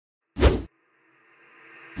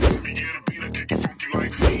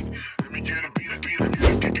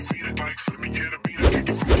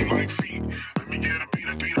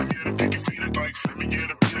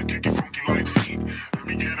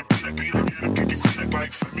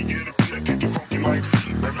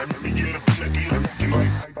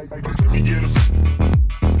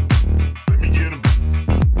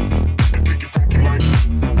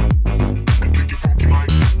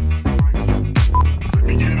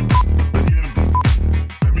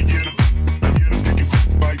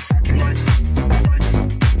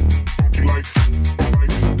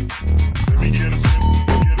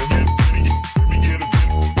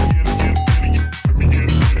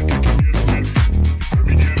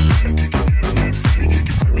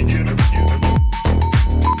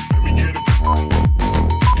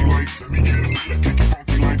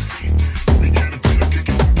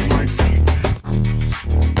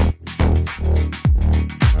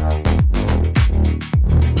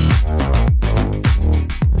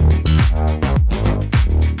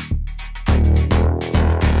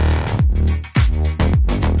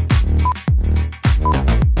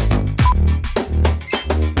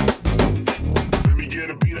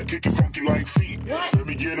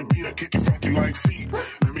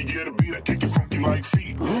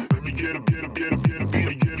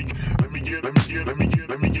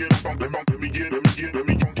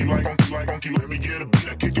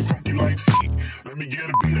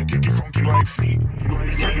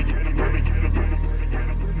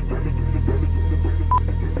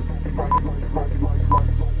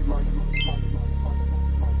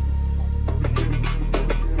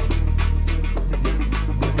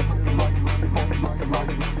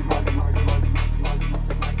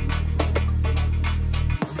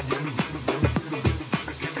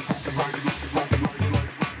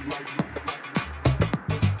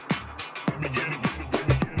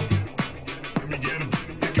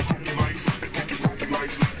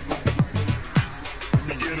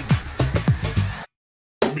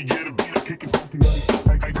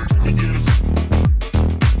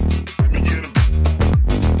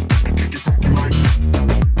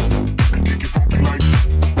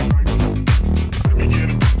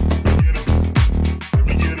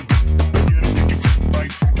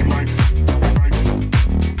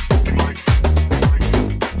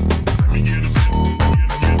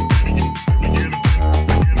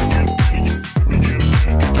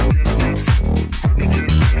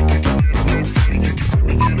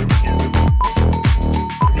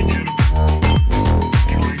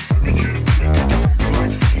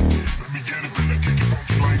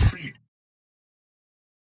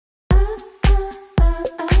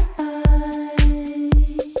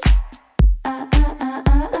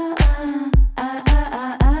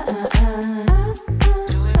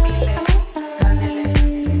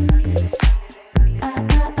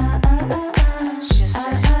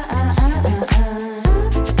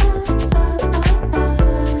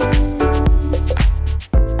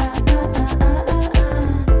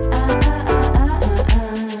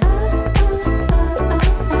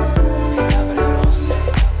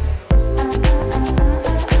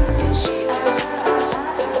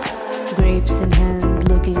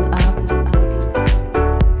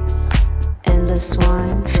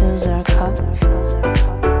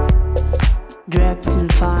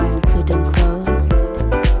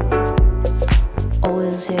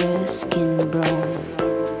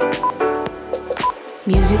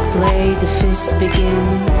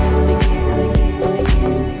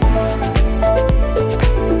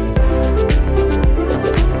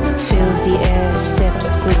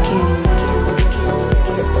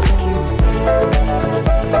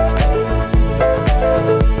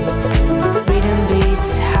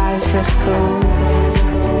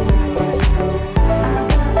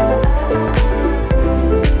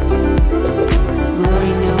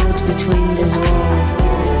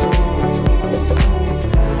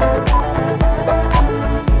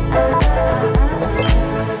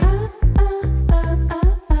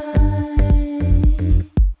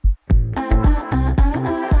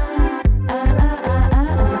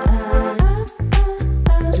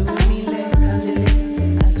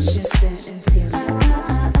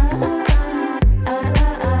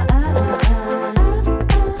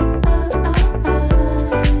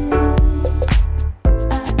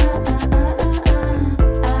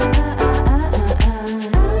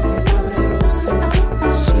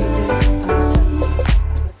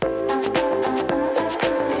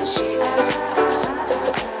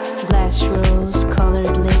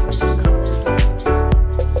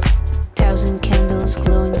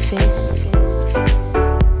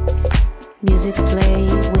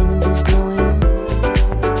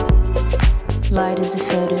light as a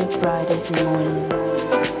feather, bright as the morning.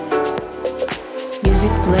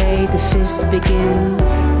 Music played, the fists begin.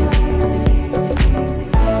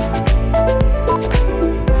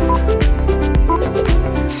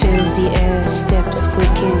 Fills the air, steps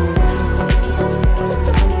quicken.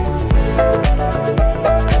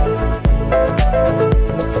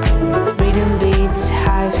 Rhythm beats,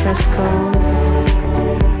 high fresco.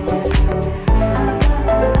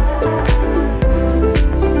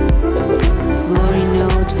 Glory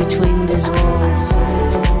note between these walls.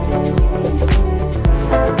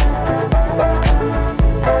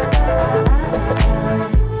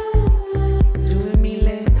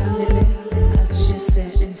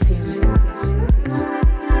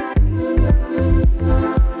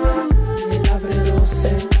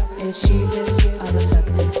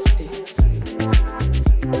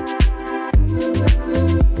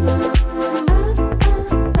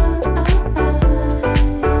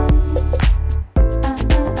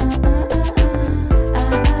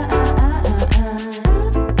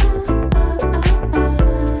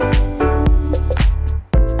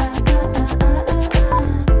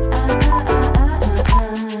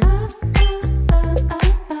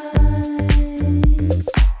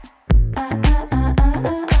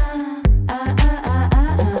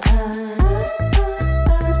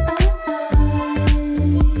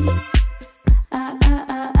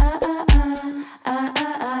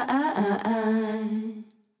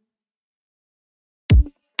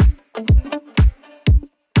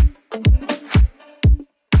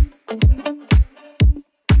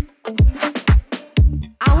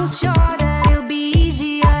 I was sure that it'll be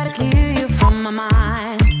easier to clear you from my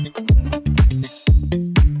mind.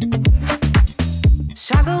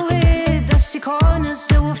 Struggle with dusty corners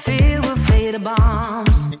that were filled with fatal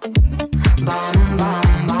bombs. Bomb,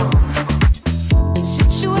 bomb, bomb.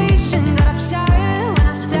 Situation got upset when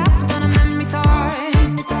I stepped on a memory thorn.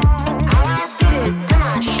 I did it to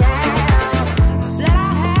myself. That I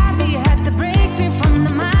heavy had to break free from the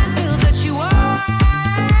minefield that you were.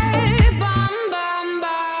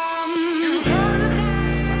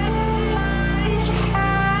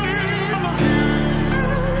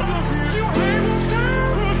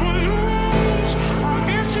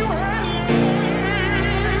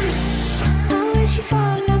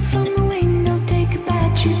 Fall off from the window, take a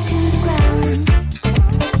bad trip to the ground.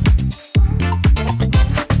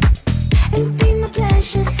 It'll be my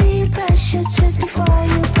pleasure, see your pressure just before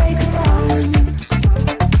you break a bone.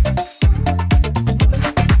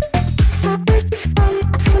 I wish you fall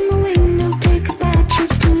off from the window, take a bad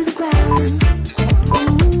trip to the ground.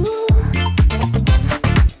 Ooh.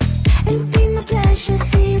 It'll be my pleasure,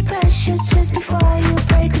 see your pressure just before you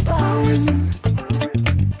break a bone.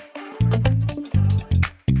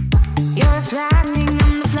 Flattening,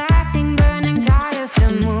 I'm the flattening, burning tires to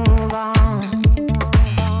move on.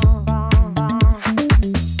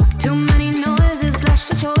 Too many noises, clash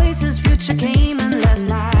the choices, future came and left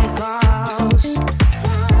like ghosts.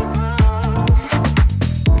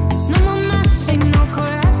 No more messing, no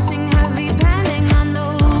caressing, heavy panning on the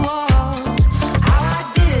walls. How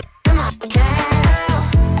I did it to myself,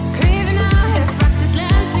 craving out here, practice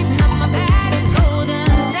land, sleeping on my bed is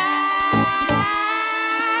golden sand.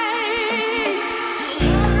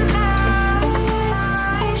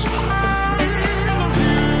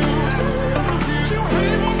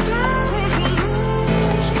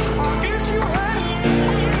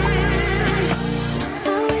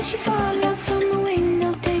 Fall off from the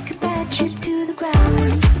window, take a bad trip to the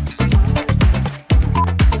ground.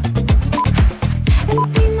 It'll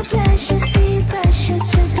be my pleasure, see your pressure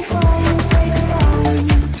just before you break a bone.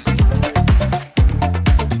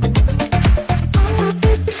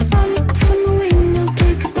 Fall off from the window,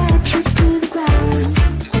 take a bad trip to the ground.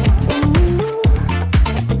 Ooh.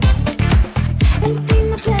 It'll be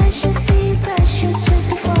my pleasure, see your pressure just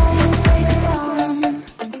before you break a bone.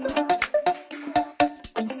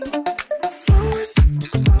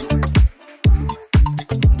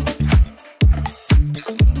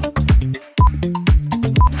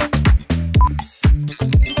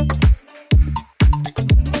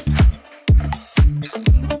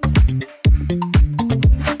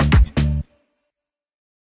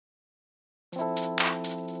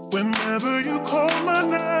 Whenever you call my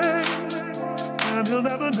name, and he'll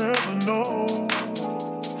never, never know.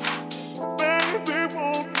 Baby,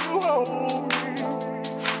 won't you hold me?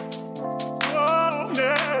 Oh,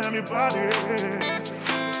 anybody.